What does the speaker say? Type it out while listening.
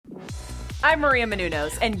I'm Maria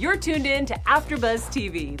Menounos, and you're tuned in to AfterBuzz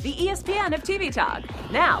TV, the ESPN of TV talk.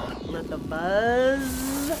 Now, let the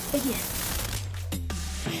buzz begin.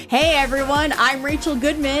 Hey everyone, I'm Rachel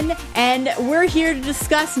Goodman, and we're here to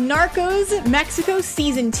discuss Narcos Mexico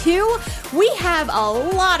Season 2. We have a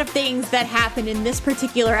lot of things that happened in this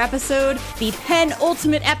particular episode, the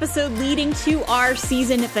penultimate episode leading to our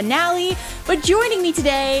season finale. But joining me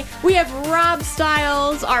today, we have Rob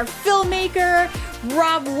Stiles, our filmmaker.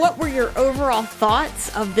 Rob, what were your overall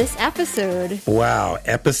thoughts of this episode? Wow,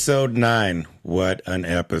 episode 9. What an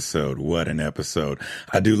episode. What an episode.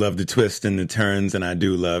 I do love the twists and the turns, and I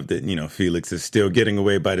do love that, Felix is still getting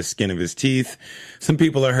away by the skin of his teeth. Some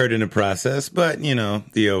people are hurt in the process, but,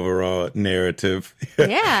 the overall narrative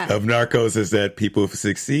of Narcos is that people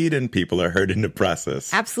succeed and people are hurt in the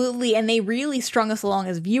process. Absolutely, and they really strung us along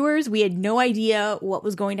as viewers. We had no idea what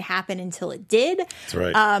was going to happen until it did. That's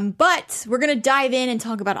right. But we're going to dive in and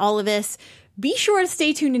talk about all of this. Be sure to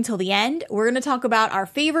stay tuned until the end. We're going to talk about our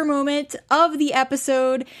favorite moment of the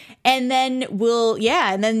episode, and then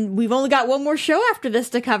we've only got one more show after this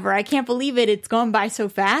to cover. I can't believe it. It's gone by so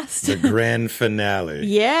fast. The grand finale.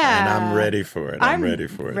 Yeah. And I'm ready for it. I'm ready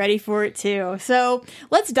for it. Ready for it too. So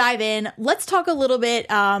let's dive in. Let's talk a little bit,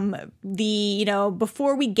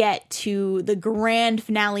 before we get to the grand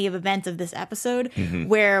finale of events of this episode,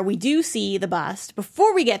 where we do see the bust.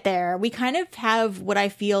 Before we get there, we kind of have what I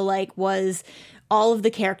feel like was all of the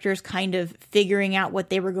characters kind of figuring out what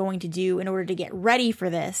they were going to do in order to get ready for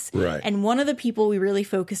this. Right. And one of the people we really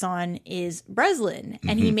focus on is Breslin.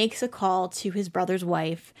 And he makes a call to his brother's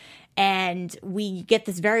wife. And we get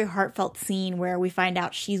this very heartfelt scene where we find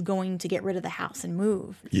out she's going to get rid of the house and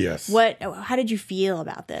move. Yes. How did you feel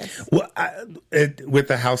about this? Well, with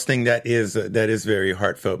the house thing, that is very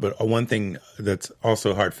heartfelt. But one thing that's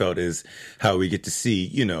also heartfelt is how we get to see,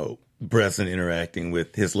 Breslin interacting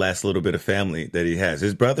with his last little bit of family that he has.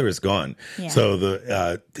 His brother is gone. Yeah.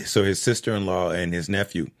 So so his sister-in-law and his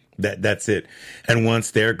nephew, that's it. And once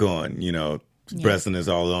they're gone, Breslin is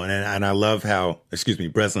all alone. And I love how,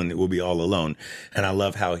 Breslin will be all alone. And I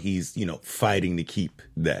love how he's, fighting to keep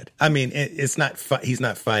that. I mean, he's not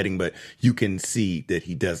fighting, but you can see that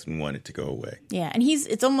he doesn't want it to go away. Yeah. And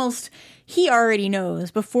he already knows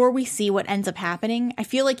before we see what ends up happening. I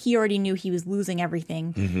feel like he already knew he was losing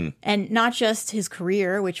everything. And not just his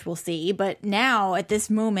career, which we'll see, but now at this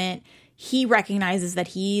moment, he recognizes that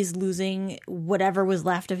he's losing whatever was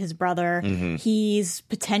left of his brother. He's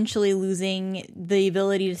potentially losing the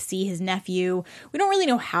ability to see his nephew. We don't really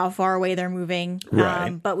know how far away they're moving,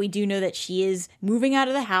 right. But we do know that she is moving out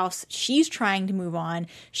of the house. She's trying to move on.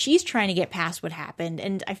 She's trying to get past what happened.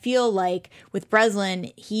 And I feel like with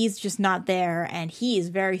Breslin, he's just not there, and he is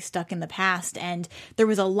very stuck in the past. And there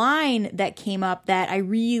was a line that came up that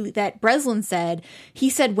that Breslin said.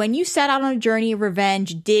 He said, "When you set out on a journey of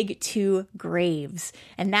revenge, dig to graves."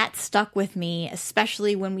 And that stuck with me,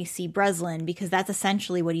 especially when we see Breslin, because that's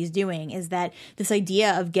essentially what he's doing, is that this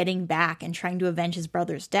idea of getting back and trying to avenge his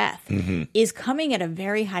brother's death is coming at a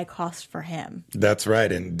very high cost for him. That's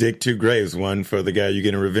right. And dig 2 graves, one for the guy you're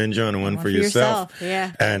getting revenge on and one for yourself.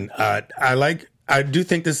 Yeah. And I do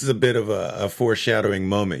think this is a bit of a foreshadowing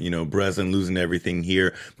moment, Breslin losing everything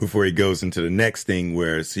here before he goes into the next thing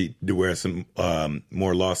where some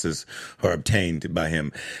more losses are obtained by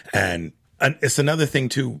him. And it's another thing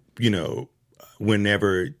too,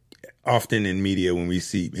 often in media, when we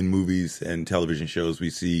see in movies and television shows, we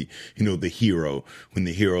see, the hero. When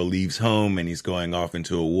the hero leaves home and he's going off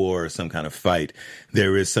into a war or some kind of fight,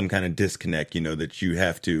 there is some kind of disconnect, that you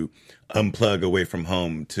have to unplug away from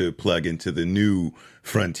home to plug into the new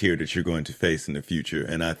frontier that you're going to face in the future.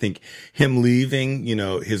 And I think him leaving,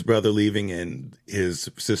 his brother leaving and his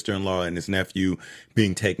sister-in-law and his nephew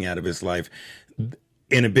being taken out of his life,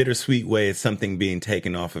 in a bittersweet way, it's something being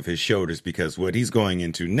taken off of his shoulders, because what he's going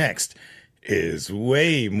into next is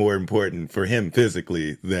way more important for him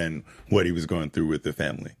physically than what he was going through with the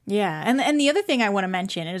family. Yeah. And the other thing I want to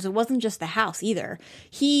mention is it wasn't just the house either.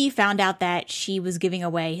 He found out that she was giving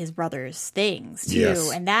away his brother's things too.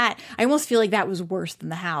 Yes. And that, I almost feel like that was worse than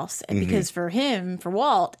the house. And because for him, for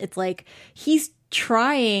Walt, it's like he's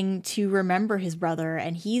trying to remember his brother,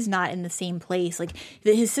 and he's not in the same place. Like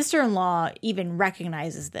his sister-in-law even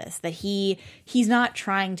recognizes this, that he's not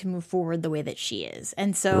trying to move forward the way that she is.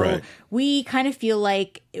 And so we kind of feel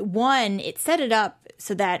like, one, it set it up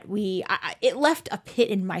so that it left a pit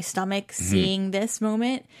in my stomach seeing this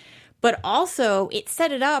moment. But also, it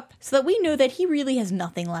set it up so that we know that he really has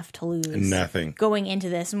nothing left to lose. Nothing. Going into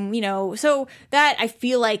this. And, so that, I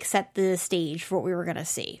feel like, set the stage for what we were going to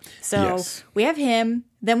see. So we have him.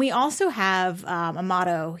 Then we also have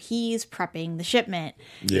Amado. He's prepping the shipment.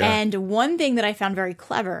 Yeah. And one thing that I found very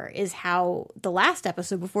clever is how the last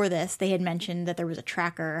episode before this, they had mentioned that there was a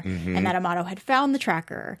tracker and that Amado had found the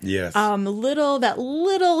tracker. Yes. That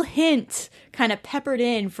little hint kind of peppered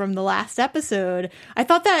in from the last episode. I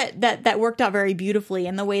thought that worked out very beautifully.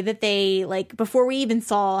 And the way that they, like, before we even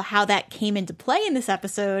saw how that came into play in this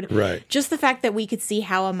episode, right. Just the fact that we could see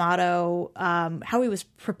how Amado, how he was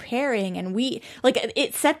preparing, and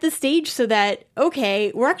it set the stage so that,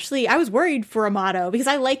 okay, I was worried for Amado because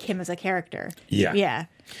I like him as a character. Yeah. Yeah.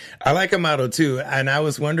 I like Amado too. And I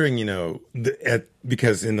was wondering,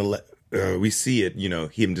 because in the, we see it,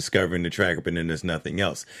 him discovering the tracker, but then there's nothing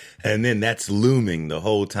else. And then that's looming the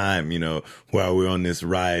whole time, while we're on this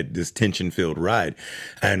ride, this tension-filled ride.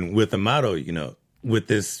 And with Amado,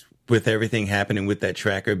 with everything happening with that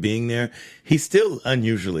tracker being there, he's still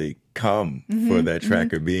unusually calm for that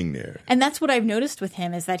tracker being there. And that's what I've noticed with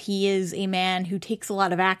him, is that he is a man who takes a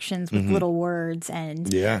lot of actions with little words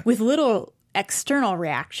and with little external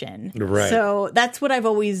reaction. Right. So that's what I've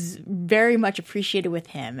always very much appreciated with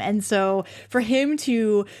him. And so for him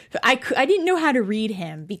to, I didn't know how to read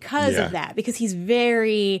him because of that, because he's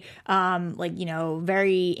very,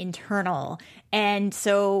 very internal. And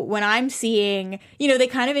so when I'm seeing, they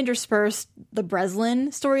kind of interspersed the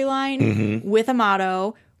Breslin storyline with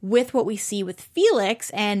Amado, with what we see with Felix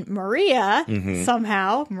and Maria,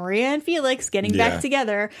 somehow, Maria and Felix getting back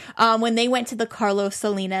together when they went to the Carlos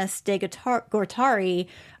Salinas de Gortari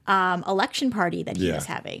election party that he was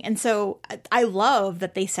having. And so I love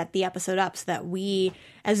that they set the episode up so that we,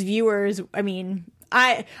 as viewers,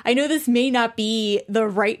 I know this may not be the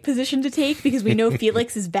right position to take because we know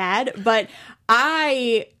Felix is bad, but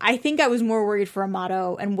I think I was more worried for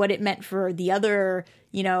Amado and what it meant for the other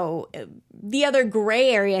gray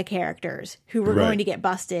area characters who were going to get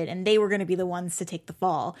busted, and they were going to be the ones to take the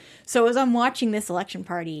fall. So as I'm watching this election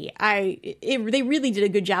party, they really did a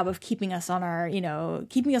good job of keeping us on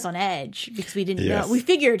edge because we didn't know. We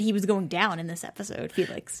figured he was going down in this episode,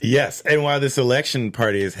 Felix. Yes. And while this election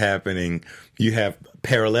party is happening, you have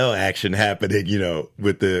parallel action happening,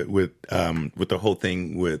 with the whole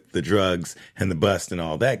thing with the drugs and the bust and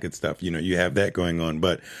all that good stuff. You have that going on.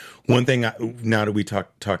 But one thing, now that we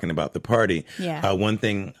talking about the party, one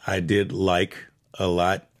thing I did like a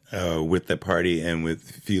lot with the party and with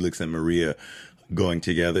Felix and Maria going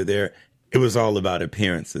together there, it was all about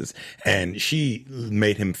appearances. And she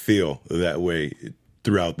made him feel that way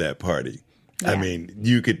throughout that party. Yeah. I mean,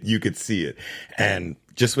 you could see it. And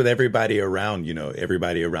just with everybody around,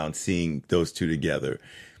 seeing those two together,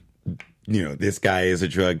 this guy is a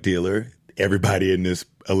drug dealer. Everybody in this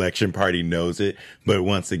election party knows it. But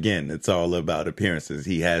once again, it's all about appearances.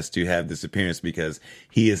 He has to have this appearance because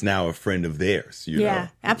he is now a friend of theirs. Yeah,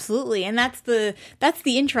 absolutely. And that's the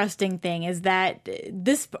interesting thing, is that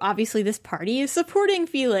this party is supporting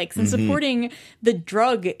Felix and supporting the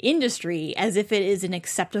drug industry as if it is an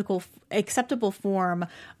acceptable form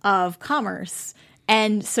of commerce.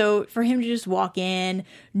 And so for him to just walk in,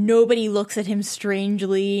 nobody looks at him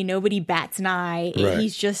strangely, nobody bats an eye.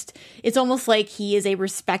 Right. It's almost like he is a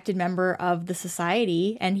respected member of the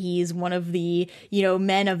society, and he's one of the,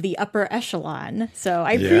 men of the upper echelon. So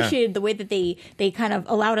I appreciated the way that they kind of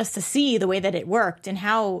allowed us to see the way that it worked and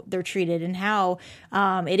how they're treated and how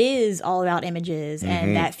it is all about images,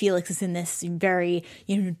 and that Felix is in this very,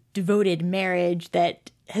 devoted marriage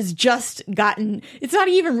that has just gotten, it's not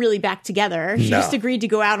even really back together. She just agreed to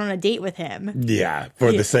go out on a date with him. Yeah,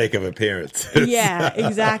 for the sake of appearance. Yeah,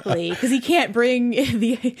 exactly. Because he can't bring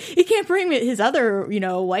his other,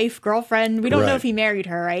 wife, girlfriend. We don't know if he married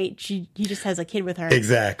her, right? He just has a kid with her.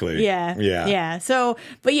 Exactly. Yeah. So,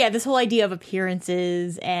 but this whole idea of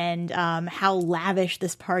appearances and how lavish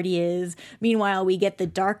this party is. Meanwhile, we get the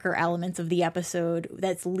darker elements of the episode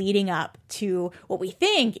that's leading up to what we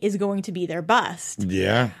think is going to be their bust.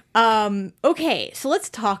 Yeah. Okay, so let's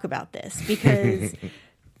talk about this because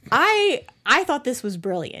I thought this was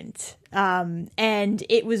brilliant. And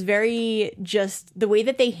it was very just the way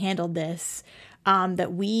that they handled this,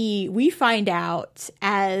 that we find out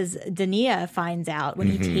as Dania finds out when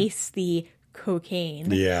he tastes the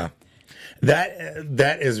cocaine. Yeah.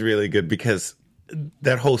 That is really good because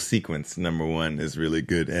that whole sequence, number one, is really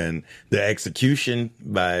good. And the execution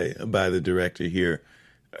by the director here,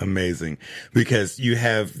 amazing, because you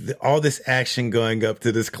have all this action going up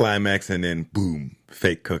to this climax, and then boom,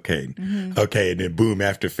 fake cocaine. Okay, and then boom,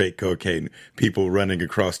 after fake cocaine, people running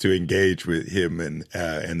across to engage with him and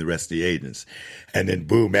the rest of the agents, and then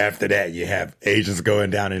boom, after that, you have agents going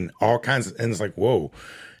down and all kinds of, and it's like, whoa,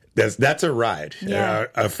 That's a ride,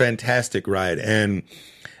 a fantastic ride. And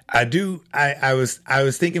I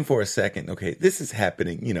was thinking for a second, okay, this is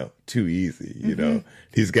happening, too easy.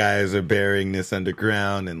 These guys are burying this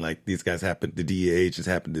underground, and like these guys the DEA agents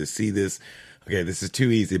happen to see this. Okay, this is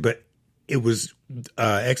too easy. But it was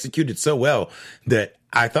executed so well that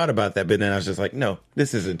I thought about that, but then I was just like, no,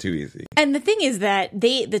 this isn't too easy. And the thing is that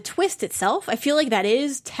the twist itself, I feel like that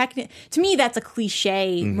is to me, that's a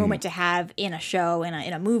cliche moment to have in a show, in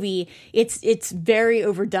a movie. It's very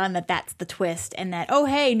overdone that's the twist, and that, oh,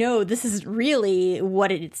 hey, no, this isn't really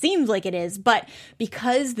what it seems like it is. But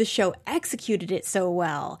because the show executed it so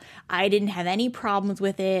well, I didn't have any problems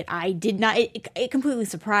with it. I did not, it completely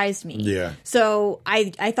surprised me. Yeah. So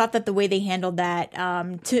I thought that the way they handled that,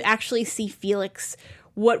 to actually see Felix,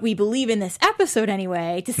 what we believe in this episode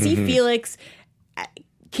anyway, to see Felix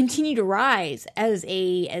continue to rise as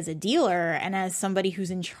a dealer and as somebody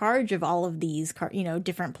who's in charge of all of these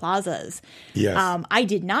different plazas. Yes. I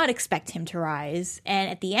did not expect him to rise, and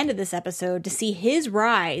at the end of this episode, to see his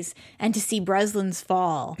rise and to see Breslin's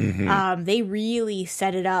fall, they really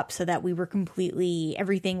set it up so that we were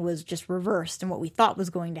everything was just reversed and what we thought was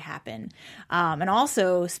going to happen. And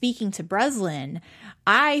also, speaking to Breslin,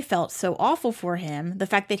 I felt so awful for him. The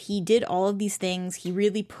fact that he did all of these things, he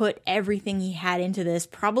really put everything he had into this,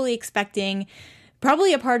 probably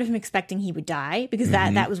a part of him expecting he would die, because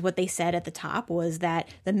that was what they said at the top, was that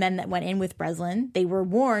the men that went in with Breslin, they were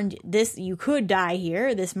warned, you could die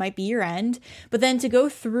here, this might be your end. But then to go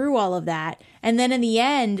through all of that, and then in the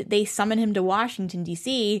end, they summon him to Washington,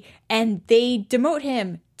 D.C., and they demote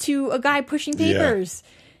him to a guy pushing papers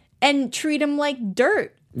and treat him like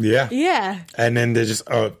dirt. Yeah. Yeah. And then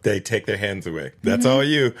they take their hands away. That's all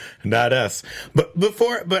you, not us. But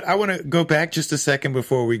I want to go back just a second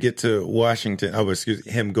before we get to Washington. Oh,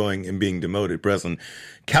 him going and being demoted, Breslin.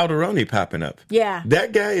 Calderoni popping up. Yeah.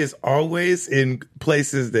 That guy is always in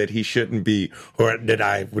places that he shouldn't be, or that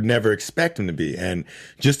I would never expect him to be. And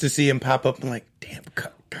just to see him pop up, I'm like, damn,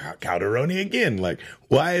 Calderoni again. Like,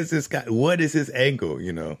 why is this guy, what is his angle,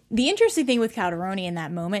 The interesting thing with Calderoni in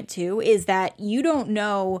that moment, too, is that you don't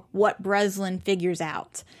know what Breslin figures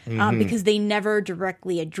out, because they never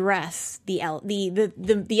directly address the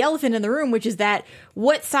elephant in the room, which is that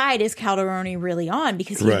what side is Calderoni really on?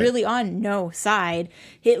 Because he's really on no side.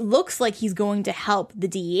 It looks like he's going to help the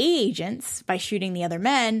DEA agents by shooting the other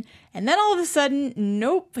men, and then all of a sudden,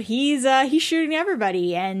 nope, he's shooting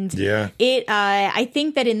everybody. And I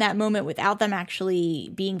think that in that moment, without them actually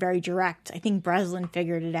being very direct, I think Breslin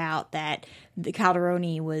figured it out that the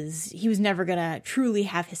Calderoni was never going to truly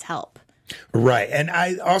have his help. Right. And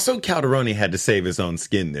Calderoni had to save his own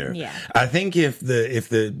skin there. Yeah. I think if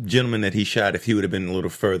the gentleman that he shot, if he would have been a little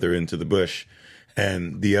further into the bush,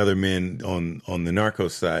 and the other men on the narco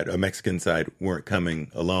side, or Mexican side, weren't coming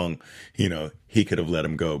along, he could have let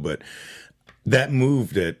him go. But that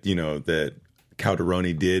move that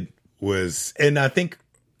Calderoni did was, and I think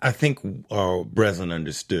Breslin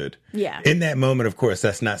understood. Yeah. In that moment, of course,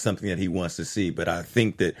 that's not something that he wants to see, but I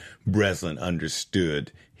think that Breslin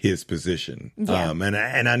understood his position. Yeah.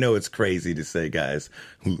 And I know it's crazy to say, guys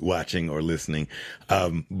watching or listening,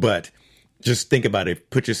 but just think about it.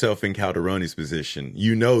 Put yourself in Calderoni's position.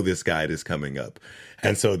 This guy is coming up.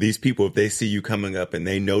 And so these people, if they see you coming up and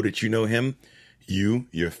they know that you know him,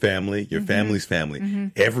 your family, your family's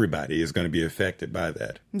family, everybody is going to be affected by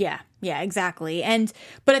that. Yeah. Yeah, exactly.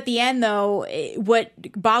 But at the end, though, what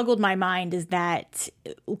boggled my mind is that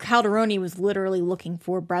Calderoni was literally looking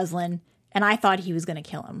for Breslin, and I thought he was going to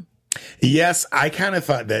kill him. Yes, I kind of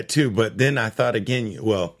thought that too, but then I thought again,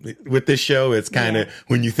 well, with this show, it's kind of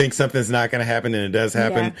when you think something's not going to happen and it does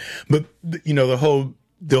happen. Yeah. But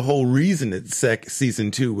the whole reason that season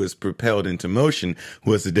 2 was propelled into motion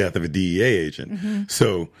was the death of a DEA agent.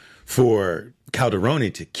 So for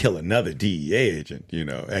Calderoni to kill another DEA agent,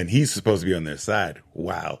 and he's supposed to be on their side.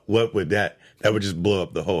 Wow, what would that would just blow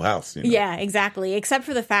up the whole house. Yeah, exactly. Except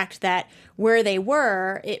for the fact that where they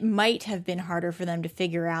were, it might have been harder for them to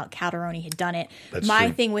figure out Calderoni had done it. That's My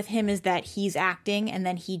true. thing with him is that he's acting, and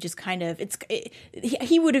then he just kind of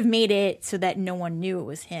he would have made it so that no one knew it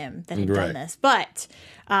was him that had done this. But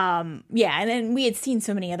and then we had seen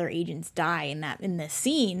so many other agents die in this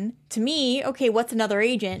scene. To me, okay, what's another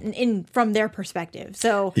agent in from their perspective?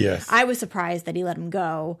 So yes. I was surprised that he let him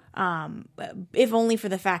go. If only for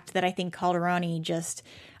the fact that I think Calderoni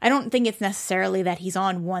I don't think it's necessarily that he's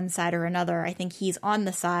on one side or another. I think he's on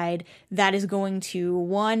the side that is going to,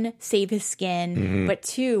 1, save his skin, but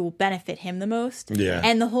 2, benefit him the most. Yeah.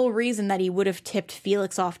 And the whole reason that he would have tipped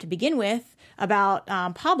Felix off to begin with about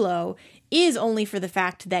Pablo is only for the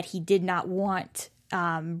fact that he did not want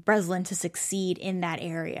Breslin to succeed in that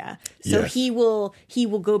area. So Yes. he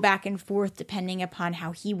will go back and forth depending upon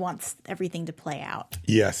how he wants everything to play out.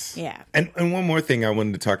 Yes. Yeah. And one more thing I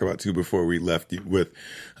wanted to talk about too before we left you with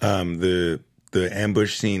the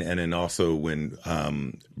ambush scene, and then also when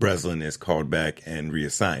Breslin is called back and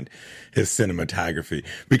reassigned, his cinematography,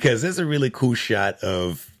 because there's a really cool shot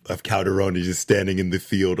of Calderone just standing in the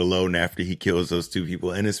field alone after he kills those two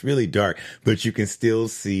people, and it's really dark, but you can still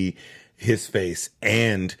see his face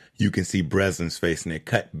and you can see Breslin's face, and they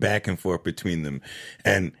cut back and forth between them.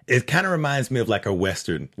 And it kind of reminds me of like a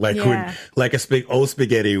Western, like when, like a old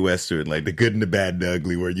spaghetti Western, like The Good and the Bad and the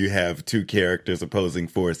Ugly, where you have two characters opposing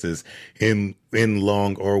forces in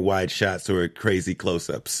long or wide shots or crazy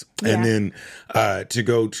close-ups. Yeah. And then to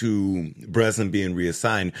go to Breslin being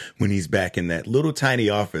reassigned when he's back in that little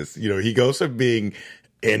tiny office, you know, he goes from being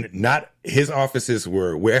and not his offices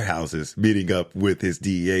were warehouses, meeting up with his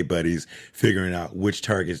DEA buddies, figuring out which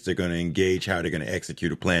targets they're going to engage, how they're going to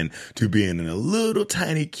execute a plan, to being in a little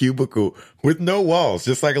tiny cubicle with no walls,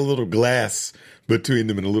 just like a little glass between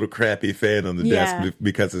them and a little crappy fan on the desk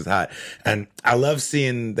because it's hot. And I love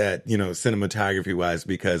seeing that, you know, cinematography wise,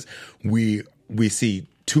 because we see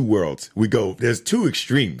two worlds. There's two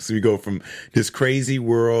extremes. We go from this crazy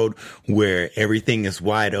world where everything is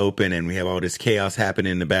wide open and we have all this chaos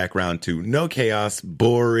happening in the background to no chaos,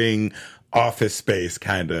 boring office space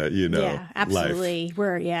kind of, you know, yeah, absolutely.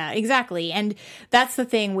 Life. Exactly. And that's the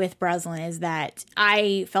thing with Breslin, is that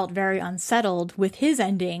I felt very unsettled with his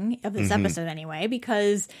ending of this episode anyway,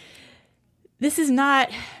 because this is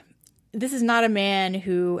not a man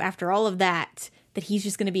who, after all of that he's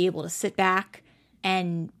just going to be able to sit back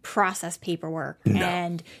and process paperwork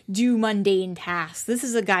and do mundane tasks. This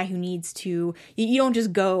is a guy who needs to, you don't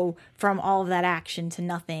just go from all of that action to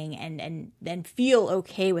nothing and feel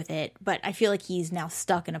okay with it. But I feel like he's now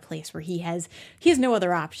stuck in a place where he has no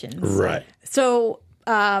other options. Right. So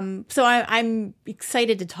I'm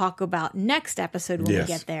excited to talk about next episode when we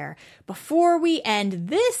get there. Before we end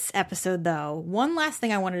this episode, though, one last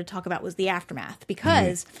thing I wanted to talk about was the aftermath,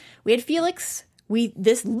 because we had Felix.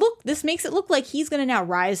 This makes it look like he's going to now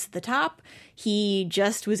rise to the top. He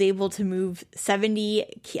just was able to move 70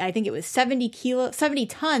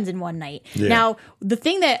 tons in one night. Yeah. Now, the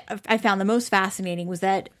thing that I found the most fascinating was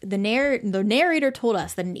that the narrator told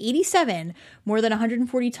us that in 1987, more than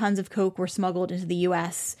 140 tons of coke were smuggled into the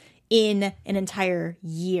U.S. in an entire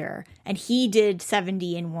year. And he did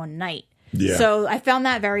 70 in one night. Yeah. So I found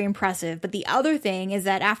that very impressive. But the other thing is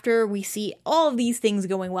that after we see all of these things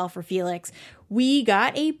going well for Felix, we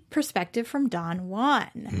got a perspective from Don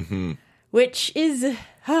Juan, which is,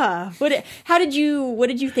 what did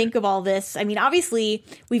you think of all this? I mean, obviously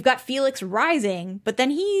we've got Felix rising, but then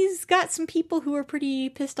he's got some people who are pretty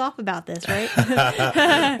pissed off about this,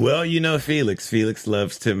 right? Well, you know, Felix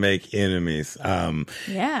loves to make enemies.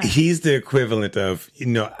 He's the equivalent of, you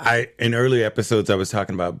know, in earlier episodes, I was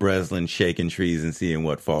talking about Breslin shaking trees and seeing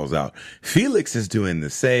what falls out. Felix is doing the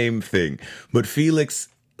same thing, but Felix,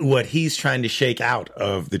 what he's trying to shake out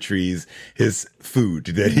of the trees is food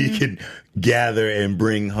that he can gather and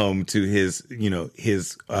bring home to his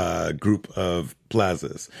group of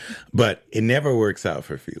plazas. But it never works out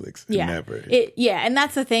for Felix. Never. And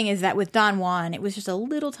that's the thing, is that with Don Juan, it was just a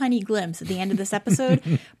little tiny glimpse at the end of this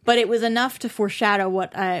episode, but it was enough to foreshadow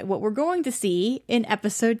what we're going to see in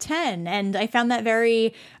episode 10. And I found that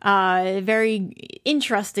very, very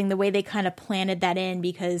interesting, the way they kind of planted that in,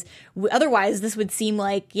 because otherwise this would seem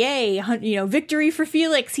like, yay, victory for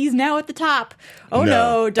Felix. He's now at the top. Oh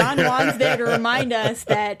no, Don Juan's there to remind us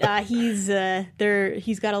that he's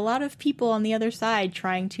got a lot of people on the other side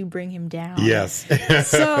trying to bring him down. Yes.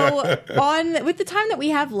 So with the time that we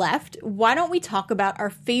have left, why don't we talk about our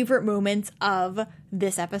favorite moments of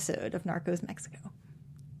this episode of Narcos Mexico?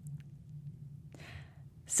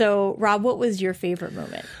 So, Rob, what was your favorite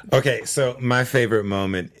moment? Okay, so my favorite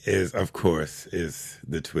moment is, of course,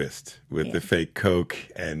 the twist with the fake Coke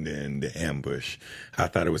and then the ambush. I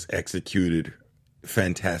thought it was executed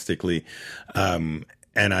fantastically.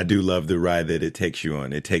 And I do love the ride that it takes you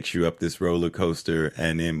on. It takes you up this roller coaster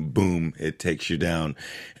and then boom, it takes you down.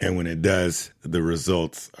 And when it does, the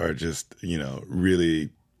results are just,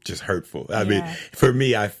 really just hurtful. I mean, for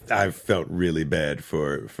me, I felt really bad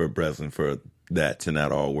for Breslin for that to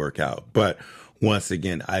not all work out. But once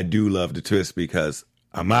again, I do love the twist, because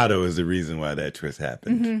Amado is the reason why that twist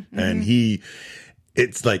happened. And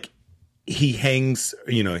it's like, he hangs,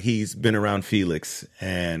 he's been around Felix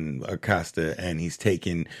and Acosta, and he's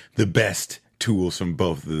taken the best tools from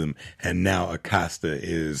both of them. And now Acosta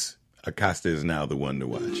is now the one to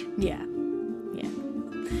watch. Yeah.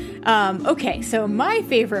 Okay, so my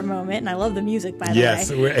favorite moment, and I love the music, by the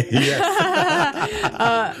way.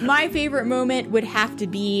 Yes. My favorite moment would have to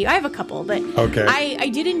be, I have a couple, but Okay. I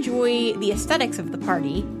did enjoy the aesthetics of the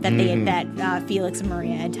party that that Felix and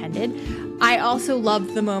Maria attended. I also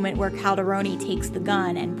loved the moment where Calderoni takes the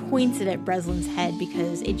gun and points it at Breslin's head,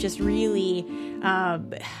 because it just really, I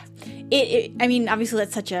mean, obviously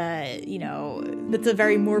that's such a, that's a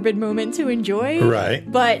very morbid moment to enjoy. Right.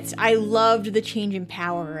 But I loved the change in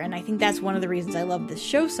power, and I think that's one of the reasons I love this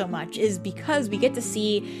show so much, is because we get to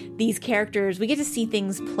see these characters, we get to see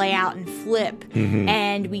things play out and flip,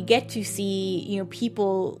 and we get to see,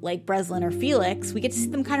 people like Breslin or Felix, we get to see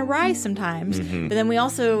them kind of rise sometimes, but then we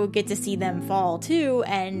also get to see them fall too,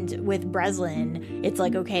 and with Breslin, it's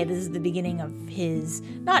like, okay, this is the beginning of his,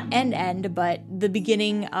 not end, but the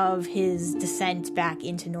beginning of his descent back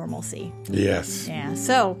into normalcy. Yes. Yeah,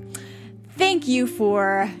 so thank you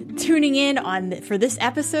for tuning in for this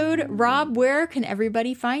episode. Rob, where can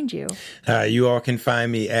everybody find you? You all can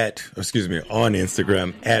find me on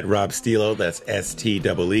Instagram at Rob Stilo. That's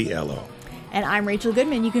STEELO. And I'm Rachel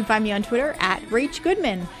Goodman. You can find me on Twitter at Rach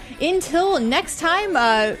Goodman. Until next time,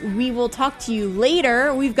 we will talk to you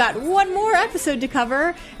later. We've got one more episode to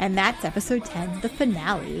cover, and that's episode 10, the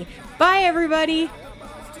finale. Bye, everybody.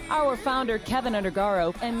 Our founder, Kevin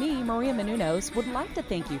Undergaro, and me, Maria Menounos, would like to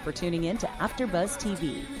thank you for tuning in to AfterBuzz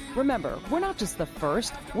TV. Remember, we're not just the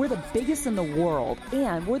first, we're the biggest in the world,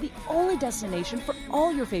 and we're the only destination for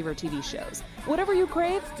all your favorite TV shows. Whatever you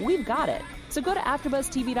crave, we've got it. So go to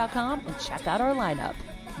AfterBuzzTV.com and check out our lineup.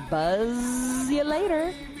 Buzz you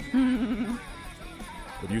later.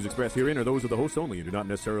 The views expressed herein are those of the hosts only and do not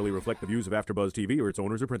necessarily reflect the views of AfterBuzz TV or its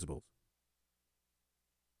owners or principals.